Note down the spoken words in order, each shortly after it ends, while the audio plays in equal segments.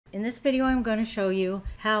In this video, I'm going to show you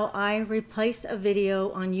how I replace a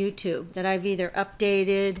video on YouTube that I've either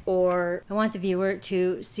updated or I want the viewer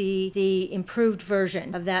to see the improved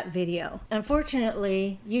version of that video.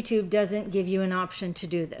 Unfortunately, YouTube doesn't give you an option to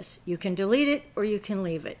do this. You can delete it or you can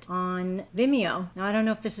leave it. On Vimeo, now I don't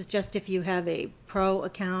know if this is just if you have a pro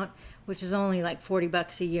account, which is only like 40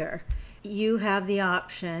 bucks a year, you have the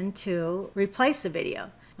option to replace a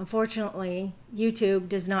video. Unfortunately, YouTube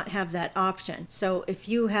does not have that option. So if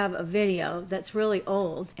you have a video that's really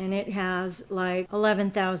old and it has like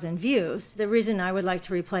 11,000 views, the reason I would like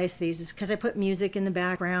to replace these is because I put music in the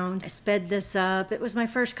background. I sped this up. It was my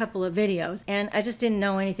first couple of videos and I just didn't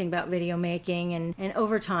know anything about video making, and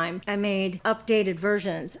over time I made updated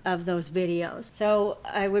versions of those videos. So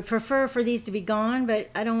I would prefer for these to be gone, but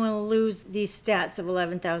I don't want to lose these stats of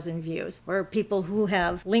 11,000 views or people who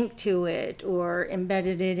have linked to it or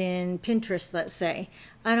embedded it in Pinterest, let's say.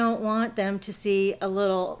 I don't want them to see a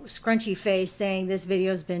little scrunchy face saying this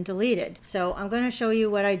video's been deleted. So I'm going to show you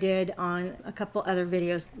what I did on a couple other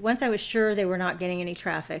videos. Once I was sure they were not getting any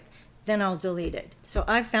traffic, then I'll delete it. So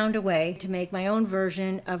I've found a way to make my own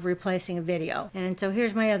version of replacing a video. And so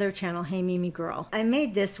here's my other channel, Hey Mimi Girl. I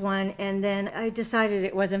made this one and then I decided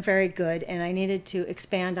it wasn't very good and I needed to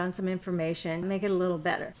expand on some information, make it a little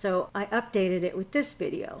better. So I updated it with this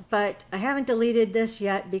video, but I haven't deleted this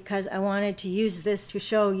yet because I wanted to use this to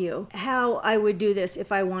show you how I would do this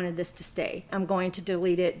if I wanted this to stay. I'm going to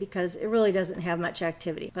delete it because it really doesn't have much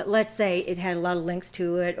activity. But let's say it had a lot of links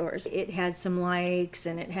to it, or it had some likes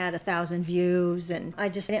and it had 1,000 views, and I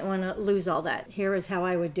just didn't want to lose all that. Here is how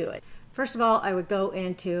I would do it. First of all, I would go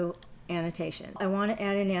into annotation. I want to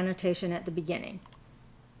add an annotation at the beginning.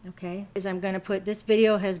 Okay, is I'm going to put this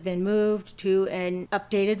video has been moved to an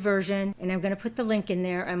updated version, and I'm going to put the link in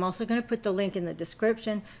there. I'm also going to put the link in the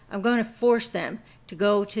description. I'm going to force them to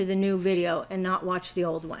go to the new video and not watch the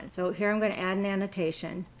old one. So here I'm going to add an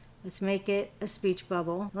annotation. Let's make it a speech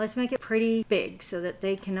bubble. Let's make it pretty big so that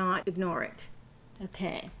they cannot ignore it.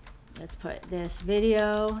 Okay, let's put this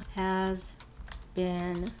video has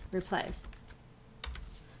been replaced.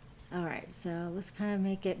 All right, so let's kind of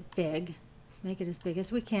make it big. Let's make it as big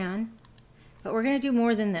as we can. But we're going to do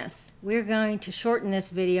more than this. We're going to shorten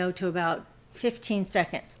this video to about 15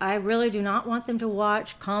 seconds. I really do not want them to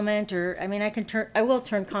watch, comment, or I mean, I will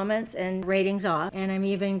turn comments and ratings off, and I'm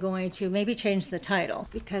even going to maybe change the title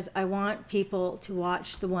because I want people to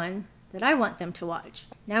watch the one that I want them to watch.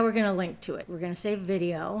 Now we're going to link to it. We're going to save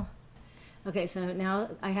video. Okay, so now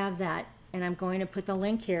I have that, and I'm going to put the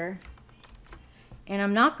link here. And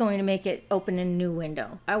I'm not going to make it open in a new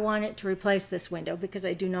window. I want it to replace this window because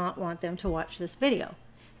I do not want them to watch this video.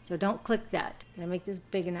 So don't click that. I'm going to make this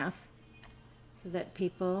big enough so that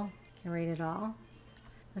people can read it all.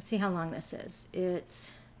 Let's see how long this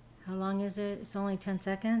is. How long is it? It's only 10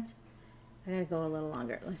 seconds. I gotta go a little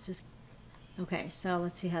longer. Okay, so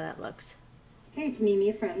let's see how that looks. Hey, it's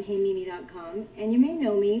Mimi from HeyMimi.com, and you may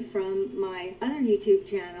know me from my other YouTube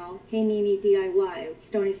channel, Hey Mimi DIY,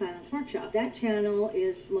 Stony Silence Workshop. That channel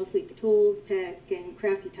is mostly tools, tech, and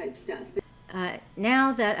crafty type stuff.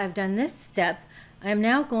 Now that I've done this step, I'm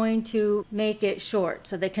now going to make it short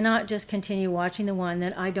so they cannot just continue watching the one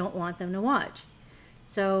that I don't want them to watch.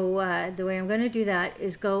 So the way I'm going to do that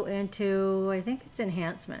is go into, I think it's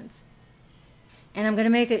enhancements. And I'm going to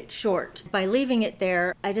make it short. By leaving it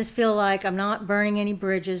there, I just feel like I'm not burning any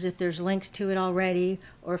bridges if there's links to it already,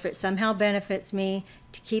 or if it somehow benefits me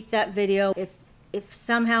to keep that video. If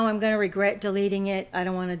somehow I'm going to regret deleting it, I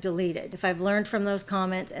don't want to delete it. If I've learned from those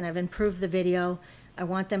comments and I've improved the video, I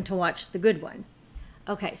want them to watch the good one.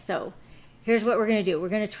 Okay, so here's what we're going to do. We're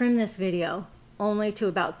going to trim this video only to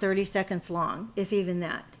about 30 seconds long, if even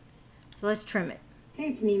that. So let's trim it. Hey,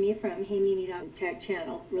 it's Mimi from HeyMimi.tech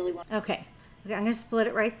channel. Okay, I'm going to split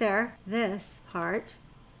it right there. This part,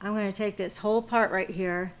 I'm going to take this whole part right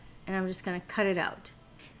here and I'm just going to cut it out.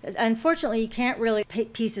 Unfortunately, you can't really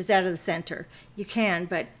pick pieces out of the center. You can,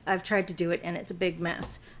 but I've tried to do it and it's a big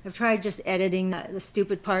mess. I've tried just editing the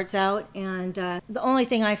stupid parts out, and the only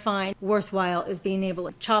thing I find worthwhile is being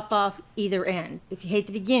able to chop off either end. If you hate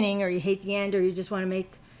the beginning or you hate the end, or you just want to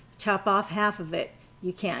chop off half of it,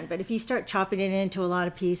 you can. But if you start chopping it into a lot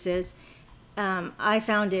of pieces, I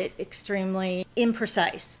found it extremely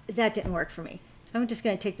imprecise. That didn't work for me. So I'm just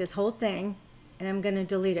going to take this whole thing and I'm going to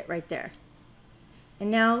delete it right there. And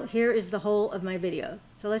now here is the whole of my video.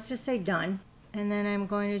 So let's just say done. And then I'm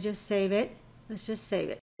going to just save it. Let's just save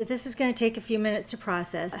it. This is going to take a few minutes to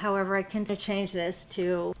process. However, I can change this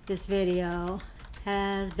to this video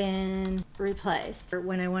has been replaced.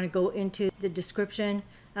 When I want to go into the description,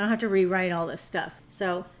 I don't have to rewrite all this stuff.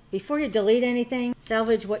 So before you delete anything,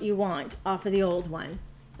 salvage what you want off of the old one.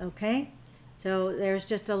 Okay, so there's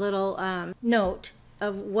just a little note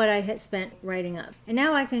of what I had spent writing up. And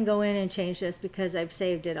now I can go in and change this because I've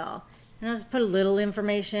saved it all. And I'll just put a little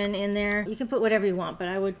information in there. You can put whatever you want, but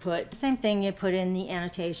I would put the same thing you put in the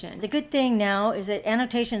annotation. The good thing now is that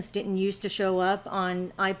annotations didn't used to show up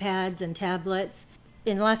on iPads and tablets.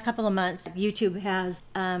 In the last couple of months, YouTube has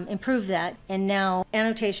improved that, and now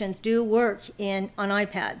annotations do work on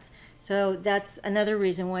iPads. So that's another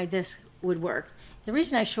reason why this would work. The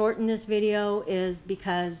reason I shortened this video is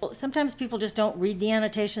because sometimes people just don't read the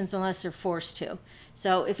annotations unless they're forced to.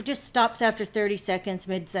 So if it just stops after 30 seconds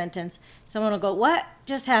mid-sentence, someone will go, "What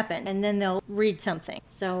just happened?" And then they'll read something.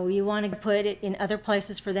 So you want to put it in other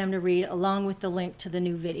places for them to read along with the link to the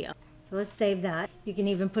new video. So let's save that. You can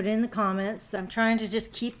even put it in the comments. I'm trying to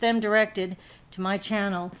just keep them directed to my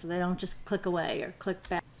channel so they don't just click away or click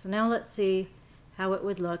back. So now let's see how it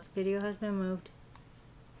would look. This video has been moved.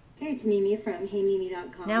 Hey, it's Mimi from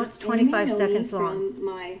heymimi.com. Now it's 25 seconds long. From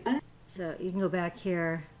my So you can go back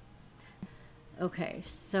here. Okay,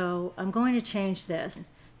 so I'm going to change this.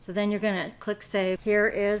 So then you're going to click save. Here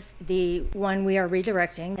is the one we are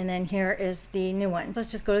redirecting, and then here is the new one.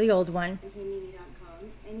 Let's just go to the old one.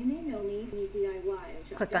 heymimi.com, and you may know me from the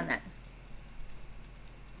DIY. Click on that.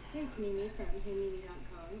 Hey, it's Mimi from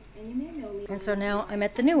heymimi.com, and you may know me. And so now I'm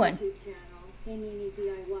at the new one. YouTube channel, Hey Mimi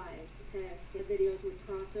DIY. The videos would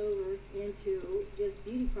cross over into just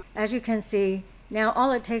beauty products. As you can see, now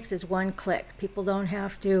all it takes is one click. People don't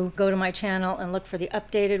have to go to my channel and look for the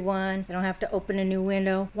updated one. They don't have to open a new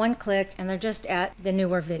window. One click and they're just at the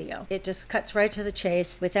newer video. It just cuts right to the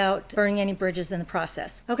chase without burning any bridges in the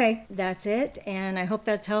process. Okay, that's it, and I hope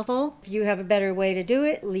that's helpful. If you have a better way to do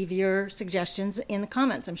it, leave your suggestions in the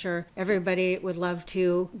comments. I'm sure everybody would love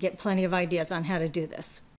to get plenty of ideas on how to do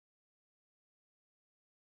this.